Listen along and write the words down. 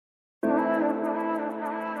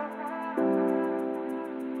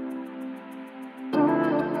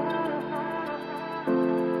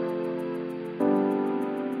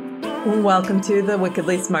Welcome to the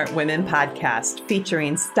Wickedly Smart Women podcast,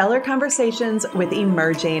 featuring stellar conversations with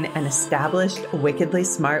emerging and established wickedly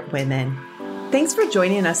smart women. Thanks for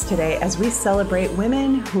joining us today as we celebrate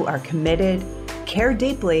women who are committed, care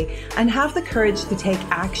deeply, and have the courage to take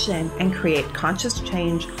action and create conscious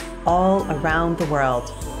change all around the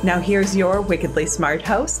world. Now here's your wickedly smart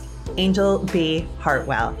host, Angel B.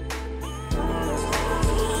 Hartwell.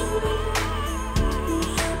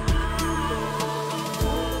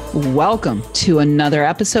 Welcome to another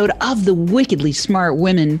episode of the Wickedly Smart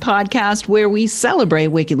Women podcast, where we celebrate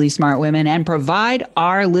wickedly smart women and provide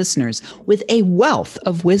our listeners with a wealth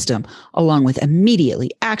of wisdom, along with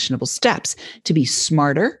immediately actionable steps to be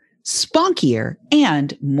smarter, spunkier,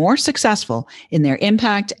 and more successful in their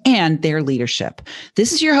impact and their leadership.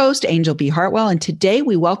 This is your host, Angel B. Hartwell, and today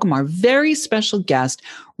we welcome our very special guest,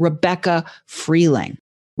 Rebecca Freeling.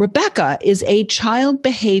 Rebecca is a child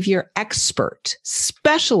behavior expert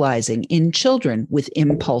specializing in children with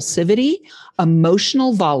impulsivity,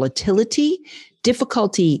 emotional volatility,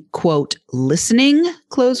 difficulty, quote, listening,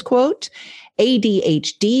 close quote,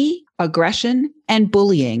 ADHD, aggression, and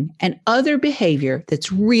bullying, and other behavior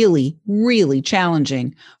that's really, really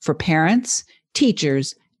challenging for parents,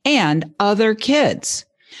 teachers, and other kids.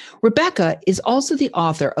 Rebecca is also the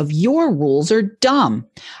author of Your Rules Are Dumb: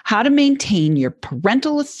 How to Maintain Your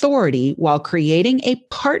Parental Authority While Creating a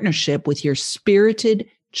Partnership with Your Spirited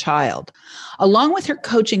Child, along with her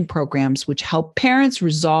coaching programs, which help parents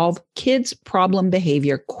resolve kids' problem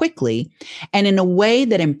behavior quickly and in a way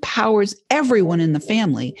that empowers everyone in the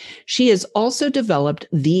family. She has also developed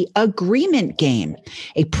the Agreement Game,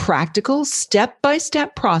 a practical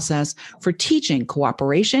step-by-step process for teaching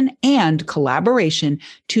cooperation and collaboration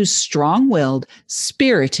to strong-willed,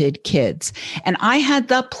 spirited kids. And I had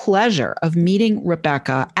the pleasure of meeting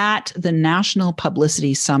Rebecca at the National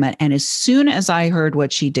Publicity Summit. And as soon as I heard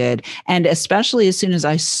what she did, and especially as soon as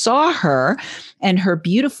I saw her and her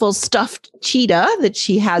beautiful stuffed cheetah that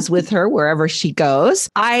she has with her wherever she goes,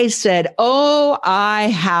 I said, oh, I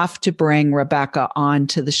have to bring Rebecca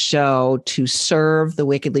onto the show to serve the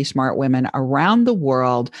wickedly smart women around the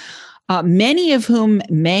world. Many of whom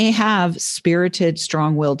may have spirited,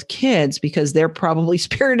 strong-willed kids because they're probably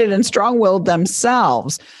spirited and strong-willed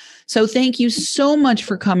themselves. So thank you so much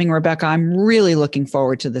for coming, Rebecca. I'm really looking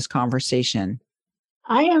forward to this conversation.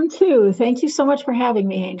 I am too. Thank you so much for having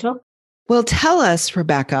me, Angel. Well, tell us,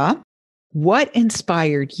 Rebecca, what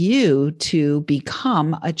inspired you to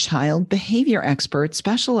become a child behavior expert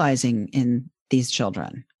specializing in these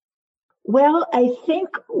children? Well, I think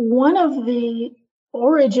one of the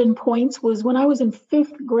origin points was when I was in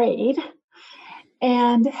fifth grade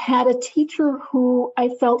and had a teacher who I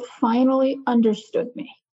felt finally understood me.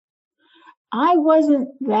 I wasn't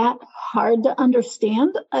that hard to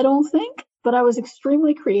understand, I don't think, but I was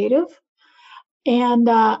extremely creative. And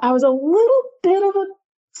I was a little bit of a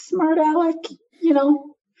smart aleck,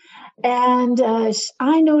 and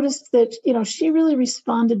I noticed that, she really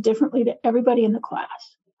responded differently to everybody in the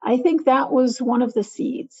class. I think that was one of the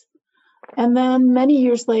seeds. And then many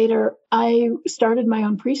years later, I started my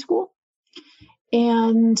own preschool.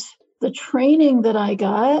 And the training that I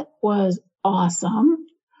got was awesome,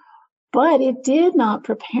 but it did not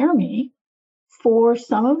prepare me for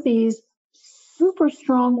some of these super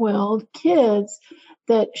strong-willed kids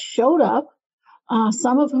that showed up,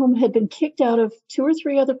 some of whom had been kicked out of 2 or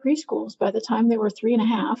 3 other preschools by the time they were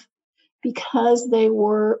 3.5 because they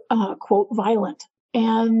were, quote, violent.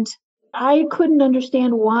 And I couldn't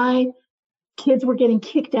understand why kids were getting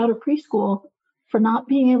kicked out of preschool for not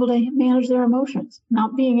being able to manage their emotions,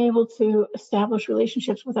 not being able to establish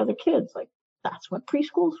relationships with other kids. Like, that's what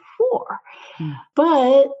preschool's for.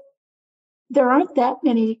 But there aren't that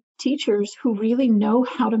many teachers who really know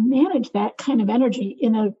how to manage that kind of energy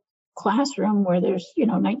in a classroom where there's,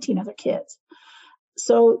 19 other kids.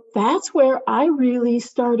 So that's where I really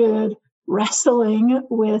started wrestling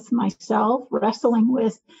with myself, wrestling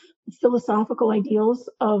with the philosophical ideals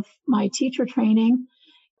of my teacher training,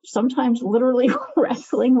 sometimes literally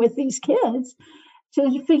wrestling with these kids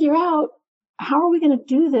to figure out, how are we going to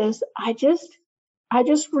do this? I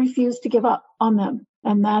just refuse to give up on them.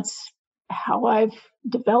 And that's how I've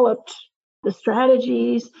developed the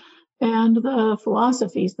strategies and the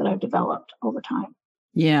philosophies that I've developed over time.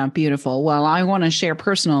 Yeah, beautiful. Well, I want to share a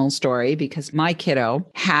personal story because my kiddo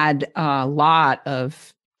had a lot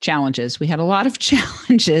of challenges. We had a lot of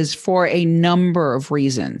challenges for a number of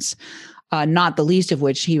reasons, not the least of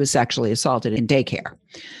which he was sexually assaulted in daycare.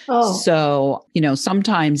 Oh. So,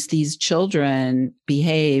 sometimes these children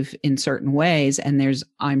behave in certain ways, and there's,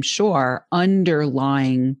 I'm sure,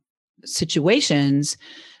 underlying situations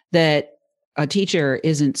that a teacher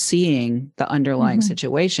isn't seeing the underlying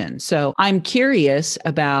situation. So I'm curious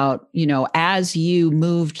about, as you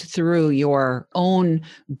moved through your own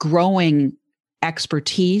growing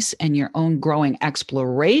expertise and your own growing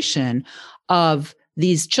exploration of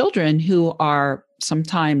these children who are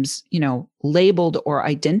sometimes, labeled or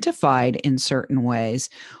identified in certain ways.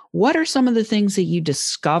 What are some of the things that you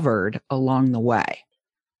discovered along the way?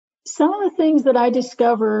 Some of the things that I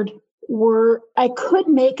discovered were I could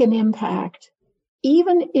make an impact,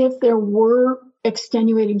 even if there were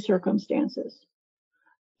extenuating circumstances.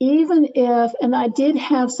 Even if, and I did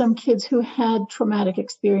have some kids who had traumatic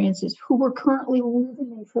experiences, who were currently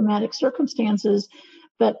living in traumatic circumstances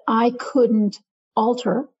that I couldn't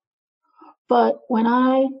alter. But when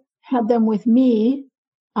I had them with me,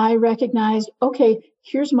 I recognized, okay,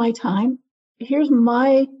 here's my time. Here's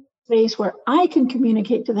my space where I can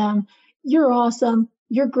communicate to them, you're awesome,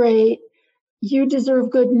 you're great, you deserve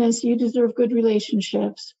goodness, you deserve good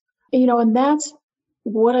relationships. And that's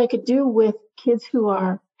what I could do with kids who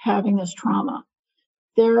are having this trauma.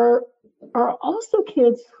 There are also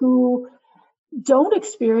kids who don't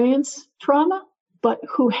experience trauma, but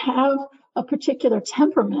who have a particular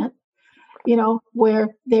temperament, where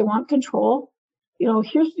they want control.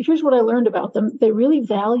 Here's what I learned about them. They really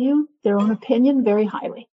value their own opinion very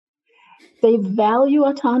highly. They value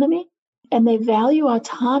autonomy, and they value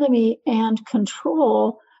autonomy and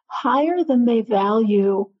control higher than they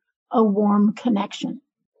value a warm connection.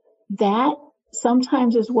 That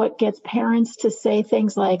sometimes is what gets parents to say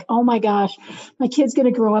things like, oh my gosh, my kid's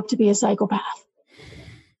going to grow up to be a psychopath.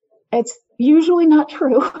 It's usually not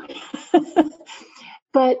true,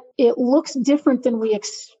 but it looks different than we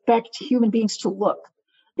expect human beings to look.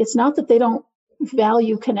 It's not that they don't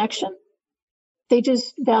value connection. They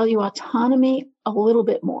just value autonomy a little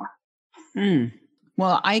bit more.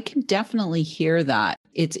 Well, I can definitely hear that.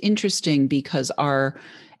 It's interesting because our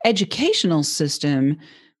educational system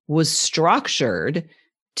was structured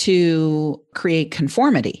to create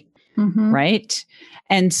conformity, right?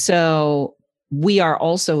 And so we are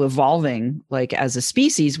also evolving, like as a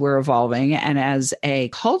species, we're evolving, and as a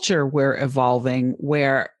culture, we're evolving,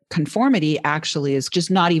 where conformity actually is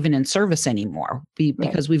just not even in service anymore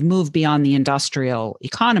because we've moved beyond the industrial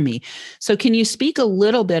economy. So can you speak a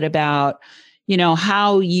little bit about,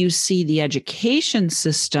 how you see the education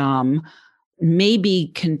system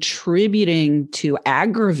maybe contributing to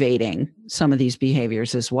aggravating some of these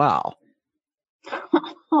behaviors as well?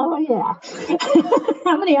 Oh, yeah.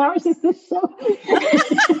 How many hours is this show?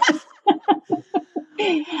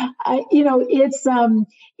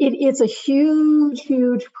 It's a huge,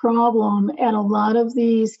 huge problem. And a lot of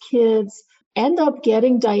these kids end up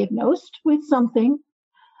getting diagnosed with something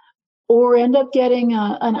or end up getting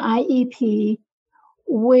an IEP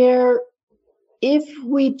where if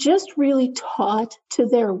we just really taught to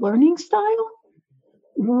their learning style,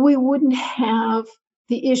 we wouldn't have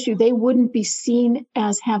the issue. They wouldn't be seen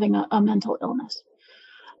as having a mental illness.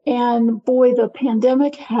 And boy, the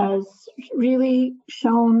pandemic has really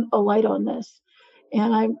shone a light on this.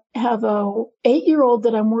 And I have a 8-year-old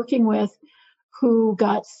that I'm working with who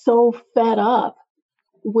got so fed up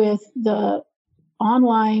with the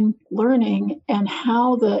online learning and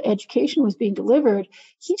how the education was being delivered,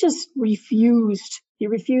 he just refused. He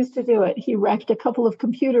refused to do it. He wrecked a couple of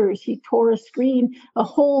computers. He tore a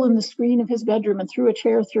hole in the screen of his bedroom and threw a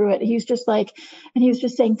chair through it. He was just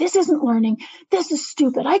saying, this isn't learning. This is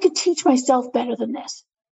stupid. I could teach myself better than this.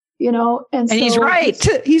 And so he's right.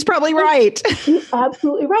 He's probably right. He's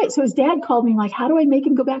absolutely right. So his dad called me like, how do I make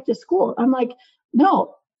him go back to school? I'm like,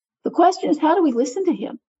 no, the question is, how do we listen to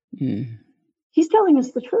him? He's telling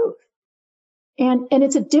us the truth. And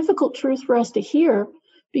it's a difficult truth for us to hear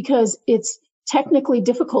because it's technically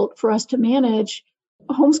difficult for us to manage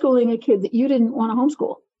homeschooling a kid that you didn't want to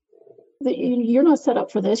homeschool. That you're not set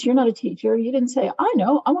up for this. You're not a teacher. You didn't say, I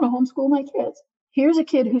know, I want to homeschool my kids. Here's a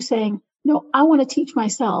kid who's saying, no, I want to teach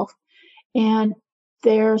myself. And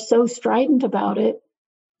they're so strident about it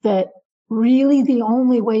that really the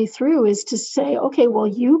only way through is to say, okay, well,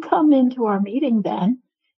 you come into our meeting then,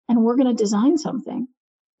 and we're going to design something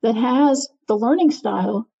that has the learning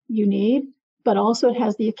style you need, but also it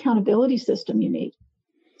has the accountability system you need.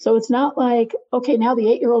 So it's not like, okay, now the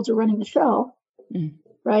 8-year-olds are running the show,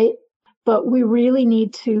 right? But we really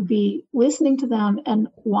need to be listening to them and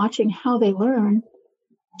watching how they learn,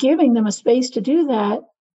 giving them a space to do that,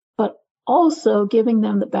 but also giving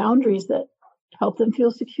them the boundaries that help them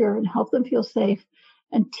feel secure and help them feel safe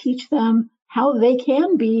and teach them how they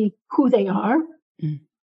can be who they are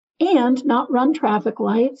and not run traffic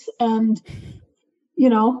lights and,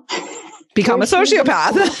 become a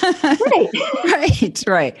sociopath. Right.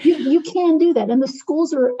 Right. You can do that. And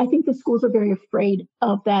I think the schools are very afraid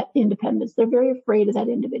of that independence. They're very afraid of that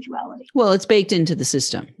individuality. Well, it's baked into the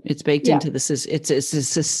system. It's baked into the system. It's a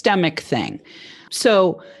systemic thing.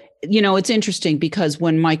 So, it's interesting because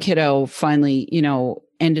when my kiddo finally,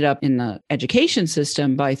 ended up in the education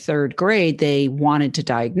system by 3rd grade, they wanted to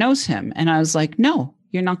diagnose him. And I was like, no,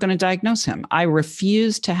 you're not going to diagnose him. I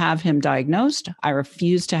refuse to have him diagnosed. I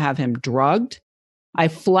refuse to have him drugged. I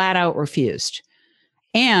flat out refused.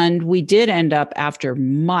 And we did end up, after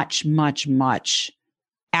much, much, much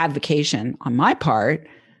advocation on my part,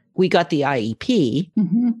 we got the IEP,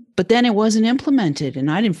 but then it wasn't implemented.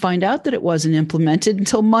 And I didn't find out that it wasn't implemented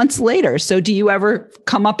until months later. So do you ever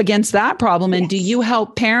come up against that problem? And do you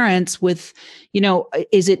help parents with,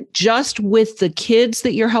 is it just with the kids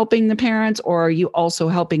that you're helping the parents, or are you also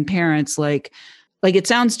helping parents like it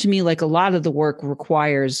sounds to me like a lot of the work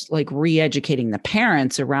requires like re-educating the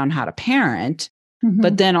parents around how to parent.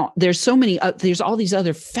 But then there's there's all these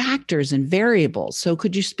other factors and variables. So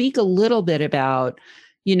could you speak a little bit about,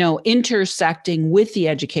 intersecting with the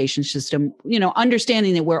education system,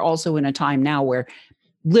 understanding that we're also in a time now where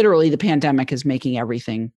literally the pandemic is making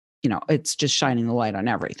everything, it's just shining the light on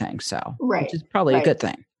everything. So, which is probably a good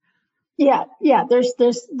thing. Yeah.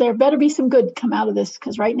 There better be some good come out of this,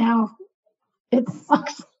 because right now it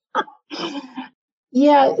sucks.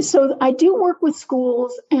 Yeah. So I do work with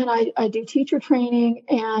schools, and I do teacher training,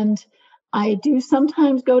 and I do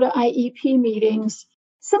sometimes go to IEP meetings.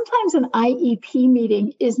 Sometimes an IEP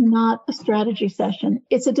meeting is not a strategy session.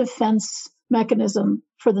 It's a defense mechanism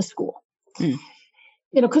for the school.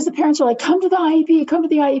 Because the parents are like, come to the IEP, come to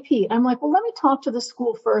the IEP. I'm like, well, let me talk to the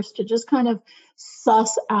school first to just kind of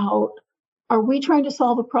suss out, are we trying to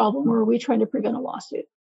solve a problem, or are we trying to prevent a lawsuit?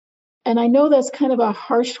 And I know that's kind of a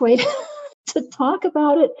harsh way to talk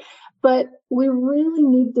about it, but we really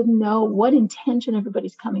need to know what intention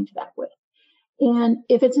everybody's coming to that with. And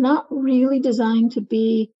if it's not really designed to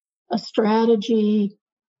be a strategy,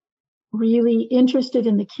 really interested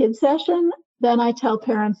in the kid session, then I tell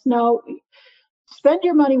parents, no, spend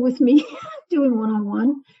your money with me doing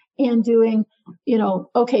one-on-one and doing,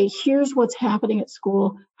 okay, here's what's happening at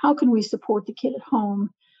school. How can we support the kid at home?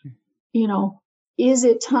 Is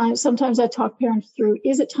it time? Sometimes I talk parents through,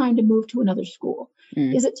 is it time to move to another school?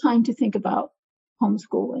 Is it time to think about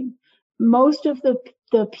homeschooling? Most of the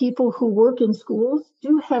people who work in schools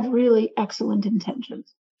do have really excellent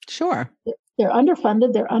intentions. Sure. They're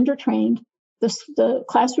underfunded. They're undertrained. The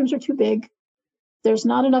classrooms are too big. There's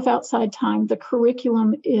not enough outside time. The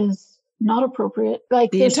curriculum is not appropriate.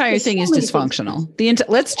 Like the entire thing is dysfunctional.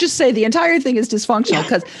 Let's just say the entire thing is dysfunctional,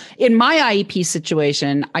 because in my IEP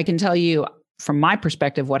situation, I can tell you from my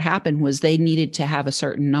perspective, what happened was they needed to have a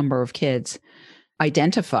certain number of kids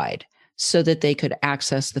identified so that they could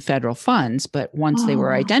access the federal funds. But once they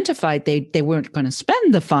were identified, they weren't going to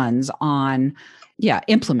spend the funds on,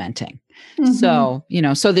 implementing. So,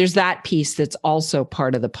 so there's that piece that's also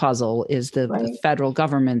part of the puzzle, is the federal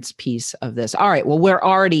government's piece of this. All right. Well, we're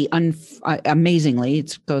already amazingly,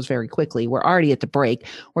 it goes very quickly. We're already at the break.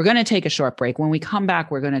 We're going to take a short break. When we come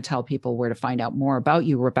back, we're going to tell people where to find out more about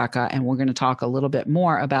you, Rebecca. And we're going to talk a little bit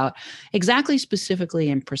more about exactly,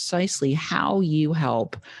 specifically, and precisely how you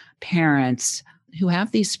help parents who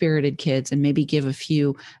have these spirited kids, and maybe give a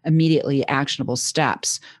few immediately actionable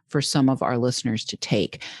steps for some of our listeners to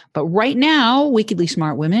take. But right now, Wickedly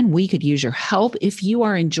Smart Women, we could use your help. If you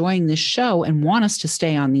are enjoying this show and want us to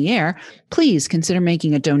stay on the air, please consider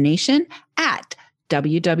making a donation at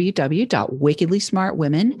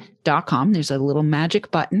www.wickedlysmartwomen.com. There's a little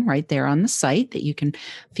magic button right there on the site that you can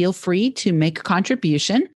feel free to make a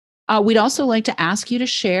contribution. We'd also like to ask you to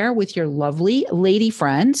share with your lovely lady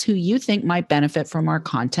friends who you think might benefit from our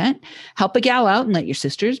content. Help a gal out and let your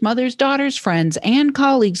sisters, mothers, daughters, friends, and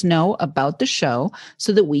colleagues know about the show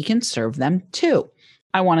so that we can serve them too.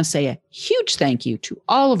 I want to say a huge thank you to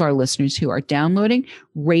all of our listeners who are downloading,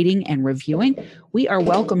 rating, and reviewing. We are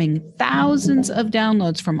welcoming thousands of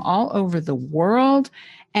downloads from all over the world.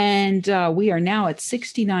 And we are now at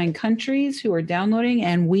 69 countries who are downloading.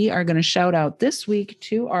 And we are going to shout out this week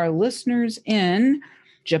to our listeners in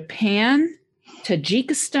Japan,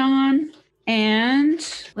 Tajikistan,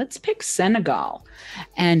 and let's pick Senegal.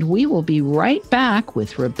 And we will be right back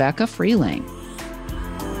with Rebecca Freeling.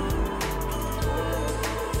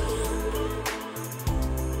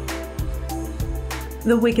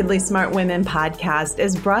 The Wickedly Smart Women podcast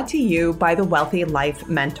is brought to you by the Wealthy Life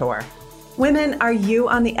Mentor. Women, are you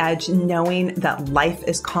on the edge knowing that life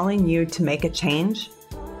is calling you to make a change?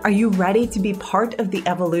 Are you ready to be part of the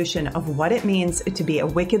evolution of what it means to be a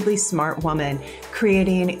wickedly smart woman,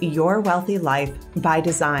 creating your wealthy life by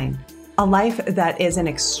design? A life that is an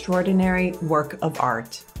extraordinary work of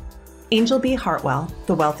art. Angel B. Hartwell,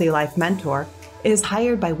 the Wealthy Life Mentor, is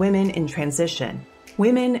hired by women in transition.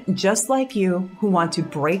 Women just like you who want to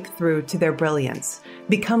break through to their brilliance,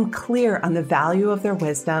 become clear on the value of their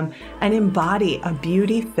wisdom, and embody a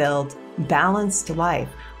beauty-filled, balanced life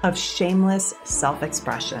of shameless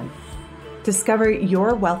self-expression. Discover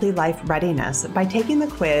your wealthy life readiness by taking the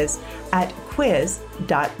quiz at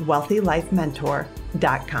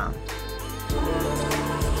quiz.wealthylifementor.com.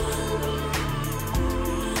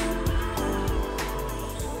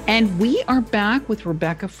 And we are back with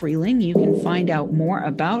Rebecca Freeling. You can find out more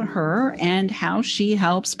about her and how she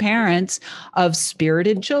helps parents of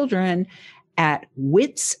spirited children at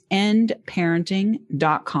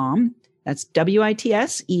witsendparenting.com. That's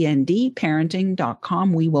WITSEND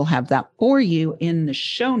parenting.com. We will have that for you in the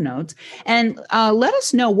show notes. And let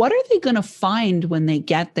us know, what are they going to find when they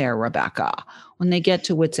get there, Rebecca, when they get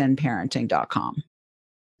to witsendparenting.com?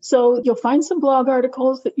 So you'll find some blog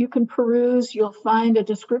articles that you can peruse. You'll find a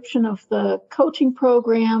description of the coaching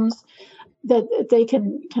programs that they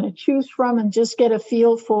can kind of choose from and just get a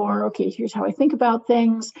feel for, okay, here's how I think about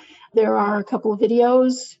things. There are a couple of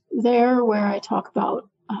videos there where I talk about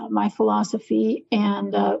my philosophy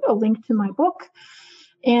and a link to my book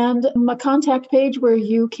and a contact page where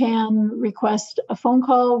you can request a phone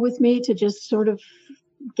call with me to just sort of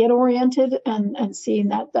get oriented and seeing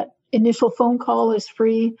that initial phone call is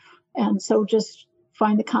free. And so just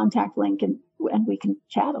find the contact link and we can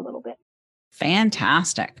chat a little bit.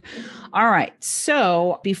 Fantastic. All right.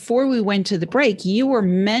 So before we went to the break, you were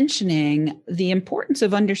mentioning the importance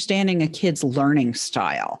of understanding a kid's learning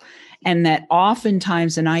style, and that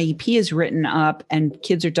oftentimes an IEP is written up and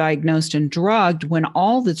kids are diagnosed and drugged when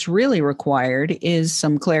all that's really required is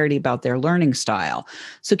some clarity about their learning style.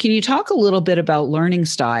 So can you talk a little bit about learning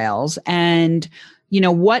styles and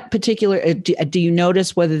what particular, do you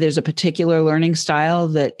notice whether there's a particular learning style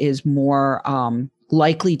that is more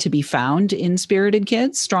likely to be found in spirited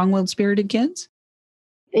kids, strong-willed spirited kids?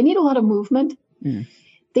 They need a lot of movement.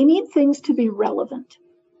 They need things to be relevant.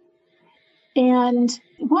 And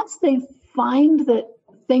once they find that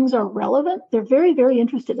things are relevant, they're very, very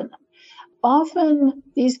interested in them. Often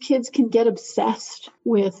these kids can get obsessed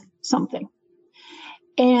with something.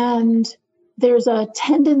 And there's a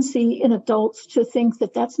tendency in adults to think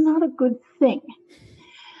that that's not a good thing.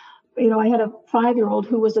 I had a 5-year-old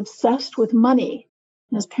who was obsessed with money.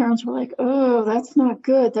 And his parents were like, oh, that's not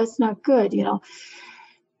good. That's not good,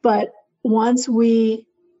 But once we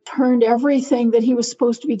turned everything that he was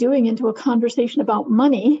supposed to be doing into a conversation about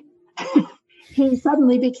money, he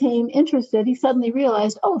suddenly became interested. He suddenly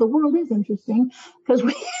realized, oh, the world is interesting because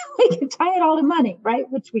we can tie it all to money, right?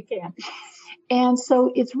 Which we can. And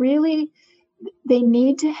so it's really, they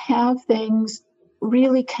need to have things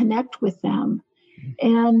really connect with them.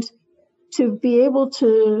 And to be able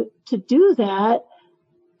to do that,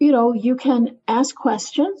 you can ask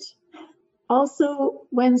questions. Also,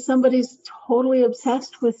 when somebody's totally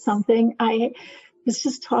obsessed with something, I was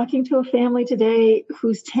just talking to a family today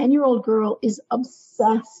whose 10-year-old girl is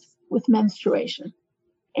obsessed with menstruation.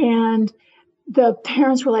 And the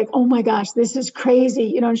parents were like, oh my gosh, this is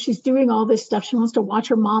crazy. And she's doing all this stuff. She wants to watch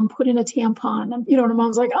her mom put in a tampon. And, her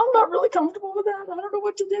mom's like, I'm not really comfortable with that. I don't know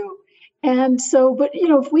what to do. And so, but,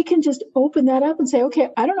 if we can just open that up and say, okay,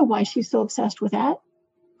 I don't know why she's so obsessed with that.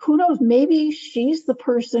 Who knows? Maybe she's the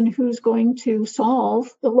person who's going to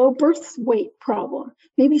solve the low birth weight problem.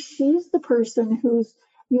 Maybe she's the person who's,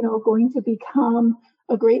 going to become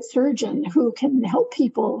a great surgeon who can help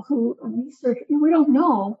people who research. We don't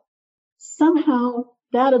know. Somehow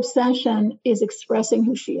that obsession is expressing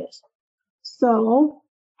who she is. So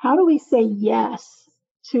how do we say yes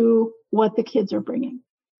to what the kids are bringing?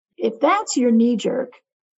 If that's your knee jerk,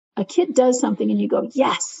 a kid does something and you go,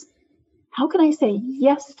 yes. How can I say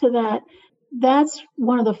yes to that? That's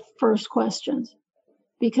one of the first questions,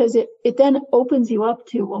 because it then opens you up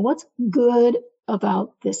to, well, what's good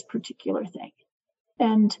about this particular thing?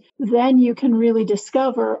 And then you can really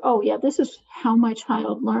discover, oh, yeah, this is how my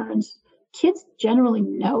child learns. Kids generally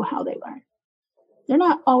know how they learn. They're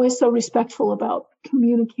not always so respectful about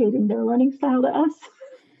communicating their learning style to us.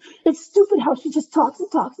 It's stupid how she just talks and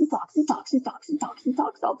talks and talks and talks and talks and talks and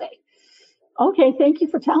talks all day. Okay, thank you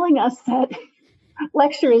for telling us that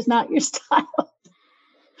lecture is not your style.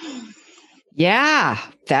 Yeah,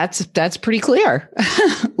 that's pretty clear.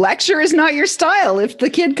 Lecture is not your style if the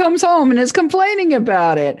kid comes home and is complaining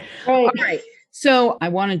about it. Right. All right. So I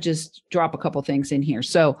want to just drop a couple things in here.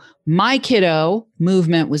 So my kiddo,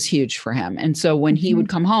 movement was huge for him. And so when he would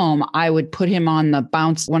come home, I would put him on the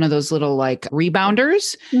bounce, one of those little like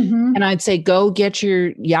rebounders. And I'd say, go get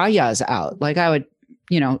your yayas out. Like I would,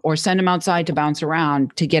 or send him outside to bounce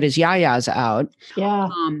around to get his yayas out. Yeah.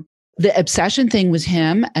 The obsession thing was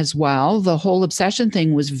him as well. The whole obsession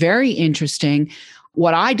thing was very interesting.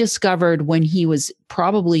 What I discovered when he was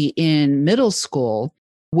probably in middle school,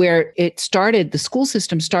 where the school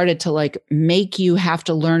system started to like make you have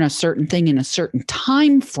to learn a certain thing in a certain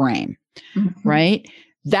time frame, right?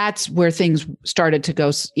 That's where things started to go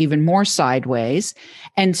even more sideways.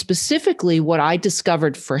 And specifically what I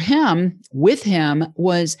discovered with him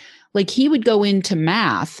was like he would go into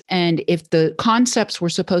math, and if the concepts were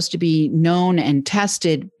supposed to be known and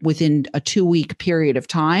tested within a 2-week period of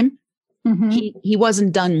time, he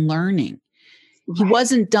wasn't done learning. Right. He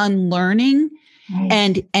wasn't done learning.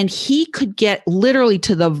 Right. And he could get literally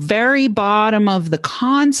to the very bottom of the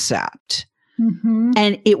concept.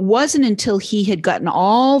 And it wasn't until he had gotten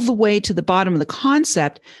all the way to the bottom of the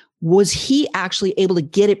concept was he actually able to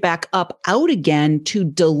get it back up out again to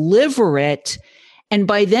deliver it. And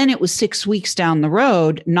by then it was 6 weeks down the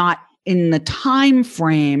road, not in the time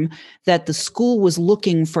frame that the school was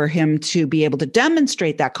looking for him to be able to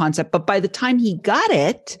demonstrate that concept. But by the time he got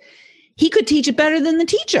it, he could teach it better than the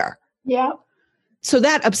teacher. Yeah. So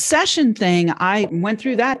that obsession thing, I went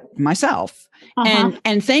through that myself.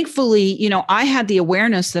 And thankfully, I had the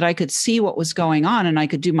awareness that I could see what was going on and I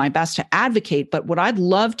could do my best to advocate. But what I'd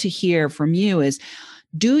love to hear from you is,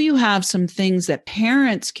 do you have some things that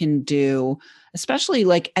parents can do, especially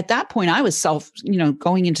like at that point, I was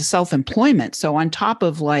going into self-employment. So on top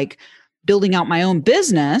of like building out my own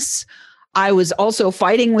business, I was also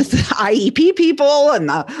fighting with the IEP people and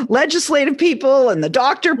the legislative people and the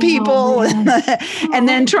doctor people, and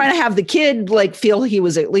then trying to have the kid like feel he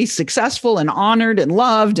was at least successful and honored and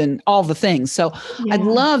loved and all the things. So I'd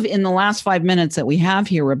love in the last 5 minutes that we have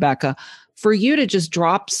here, Rebecca, for you to just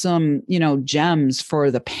drop some, gems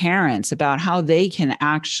for the parents about how they can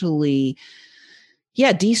actually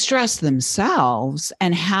de-stress themselves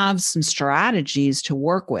and have some strategies to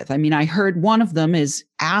work with. I mean, I heard one of them is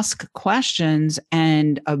ask questions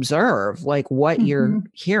and observe like what you're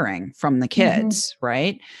hearing from the kids,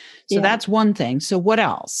 right? So that's one thing. So what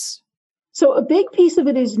else? So a big piece of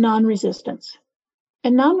it is non-resistance.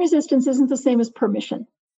 And non-resistance isn't the same as permission.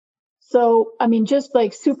 So, I mean, just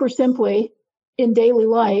like super simply in daily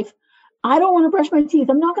life, I don't want to brush my teeth.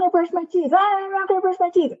 I'm not going to brush my teeth. I'm not going to brush my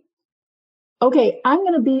teeth. Okay, I'm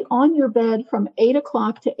going to be on your bed from 8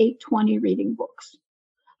 o'clock to 8:20 reading books.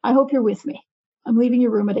 I hope you're with me. I'm leaving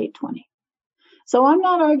your room at 8:20. So I'm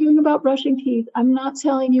not arguing about brushing teeth. I'm not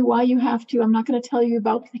telling you why you have to. I'm not going to tell you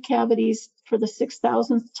about the cavities for the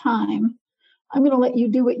 6,000th time. I'm going to let you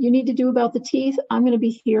do what you need to do about the teeth. I'm going to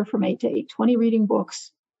be here from 8 to 8:20 reading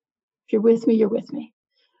books. If you're with me, you're with me.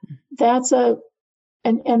 That's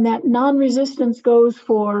and that non-resistance goes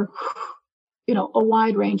for a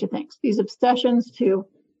wide range of things. These obsessions to,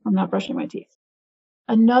 I'm not brushing my teeth.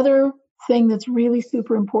 Another thing that's really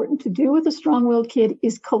super important to do with a strong-willed kid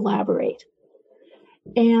is collaborate.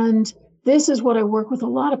 And this is what I work with a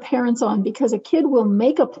lot of parents on, because a kid will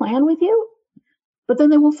make a plan with you, but then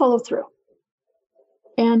they won't follow through.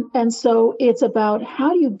 And so it's about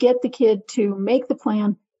how do you get the kid to make the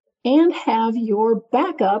plan and have your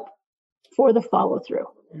backup for the follow-through.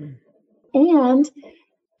 And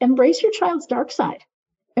embrace your child's dark side.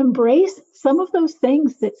 Embrace some of those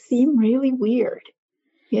things that seem really weird.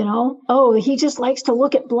 Oh, he just likes to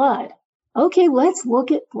look at blood. Okay, let's look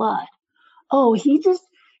at blood. Oh, he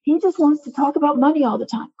just wants to talk about money all the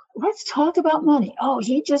time. Let's talk about money. Oh,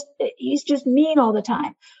 he's just mean all the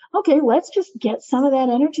time. Okay, let's just get some of that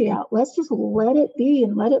energy out. Let's just let it be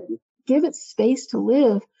and let it give it space to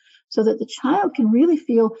live so that the child can really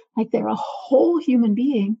feel like they're a whole human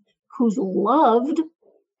being who's loved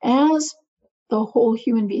as the whole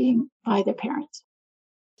human being by their parents.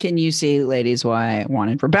 Can you see, ladies, why I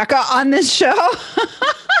wanted Rebecca on this show?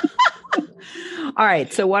 All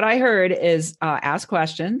right. So what I heard is ask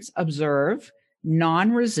questions, observe,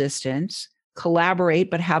 non-resistance, collaborate,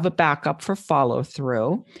 but have a backup for follow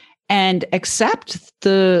through, and accept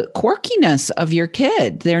the quirkiness of your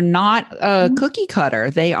kid. They're not a cookie cutter.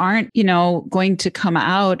 They aren't, going to come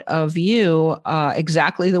out of you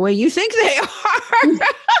exactly the way you think they are.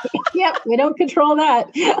 Yep, we don't control that.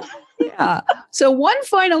 Yeah. So one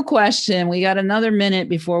final question. We got another minute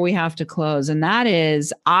before we have to close. And that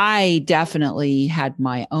is, I definitely had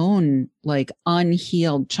my own like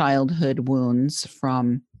unhealed childhood wounds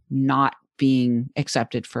from not being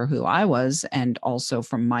accepted for who I was, and also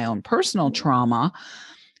from my own personal trauma.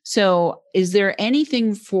 So is there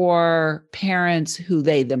anything for parents who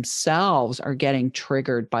they themselves are getting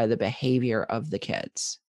triggered by the behavior of the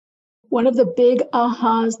kids? One of the big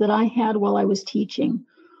ahas that I had while I was teaching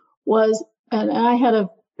was, and I had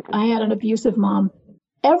an abusive mom.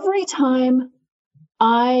 Every time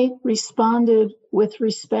I responded with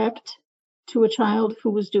respect to a child who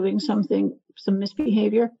was doing some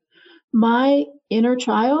misbehavior, my inner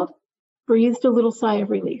child breathed a little sigh of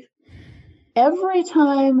relief. Every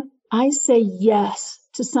time I say yes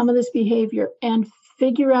to some of this behavior and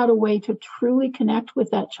figure out a way to truly connect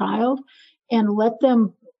with that child and let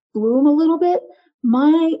them bloom a little bit,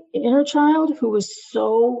 my inner child, who was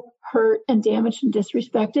so hurt and damaged and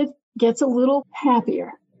disrespected, gets a little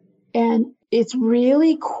happier. And it's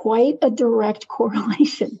really quite a direct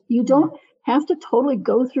correlation. You don't have to totally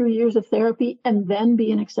go through years of therapy and then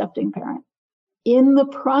be an accepting parent. In the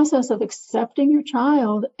process of accepting your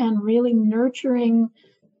child and really nurturing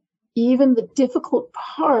even the difficult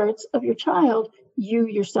parts of your child, you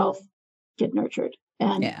yourself get nurtured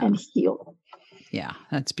and healed. Yeah,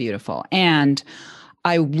 that's beautiful. And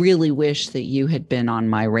I really wish that you had been on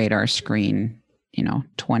my radar screen,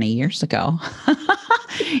 20 years ago.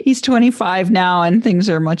 He's 25 now and things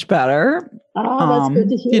are much better. Oh, that's good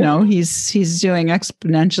to hear. He's doing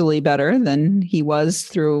exponentially better than he was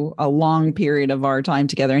through a long period of our time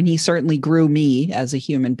together. And he certainly grew me as a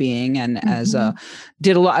human being and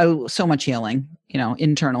did so much healing,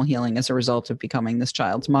 internal healing as a result of becoming this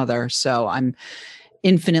child's mother. So I'm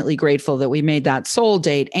infinitely grateful that we made that soul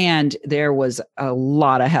date. And there was a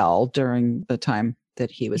lot of hell during the time that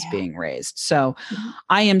he was being raised. So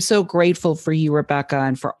I am so grateful for you, Rebecca,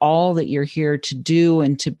 and for all that you're here to do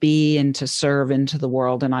and to be and to serve into the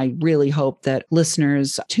world. And I really hope that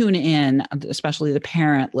listeners tune in, especially the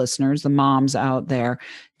parent listeners, the moms out there,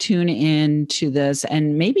 tune in to this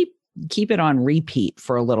and maybe keep it on repeat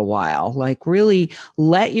for a little while. Like really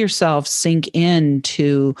let yourself sink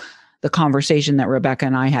into the conversation that Rebecca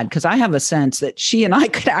and I had, because I have a sense that she and I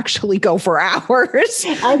could actually go for hours,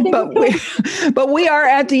 but we are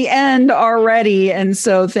at the end already. And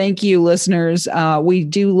so thank you, listeners. We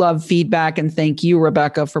do love feedback, and thank you,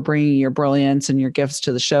 Rebecca, for bringing your brilliance and your gifts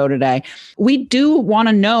to the show today. We do want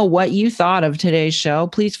to know what you thought of today's show.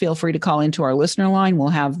 Please feel free to call into our listener line. We'll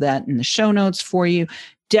have that in the show notes for you.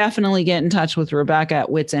 Definitely get in touch with Rebecca at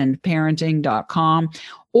witsendparenting.com.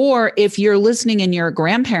 Or if you're listening and you're a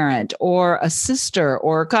grandparent or a sister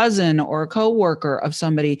or a cousin or a coworker of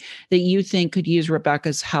somebody that you think could use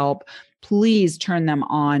Rebecca's help, please turn them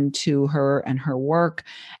on to her and her work.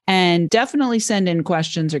 And definitely send in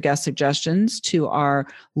questions or guest suggestions to our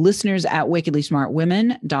listeners at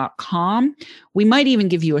wickedlysmartwomen.com. We might even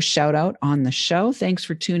give you a shout out on the show. Thanks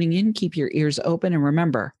for tuning in. Keep your ears open. And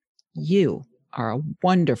remember, you are a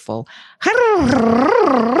wonderful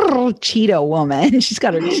Cheeto woman. She's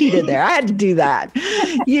got her cheetah there. I had to do that.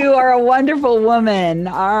 You are a wonderful woman.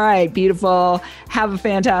 All right, beautiful. Have a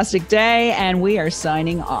fantastic day. And we are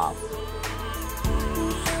signing off.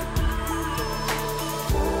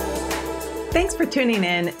 Thanks for tuning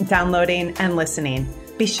in, downloading, and listening.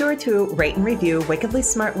 Be sure to rate and review Wickedly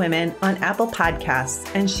Smart Women on Apple Podcasts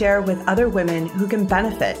and share with other women who can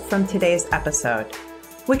benefit from today's episode.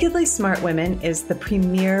 Wickedly Smart Women is the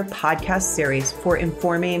premier podcast series for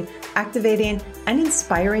informing, activating, and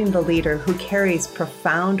inspiring the leader who carries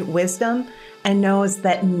profound wisdom and knows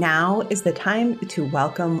that now is the time to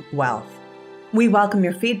welcome wealth. We welcome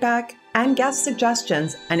your feedback and guest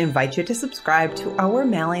suggestions and invite you to subscribe to our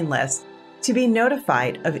mailing list to be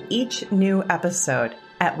notified of each new episode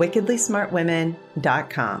at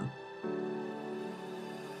wickedlysmartwomen.com.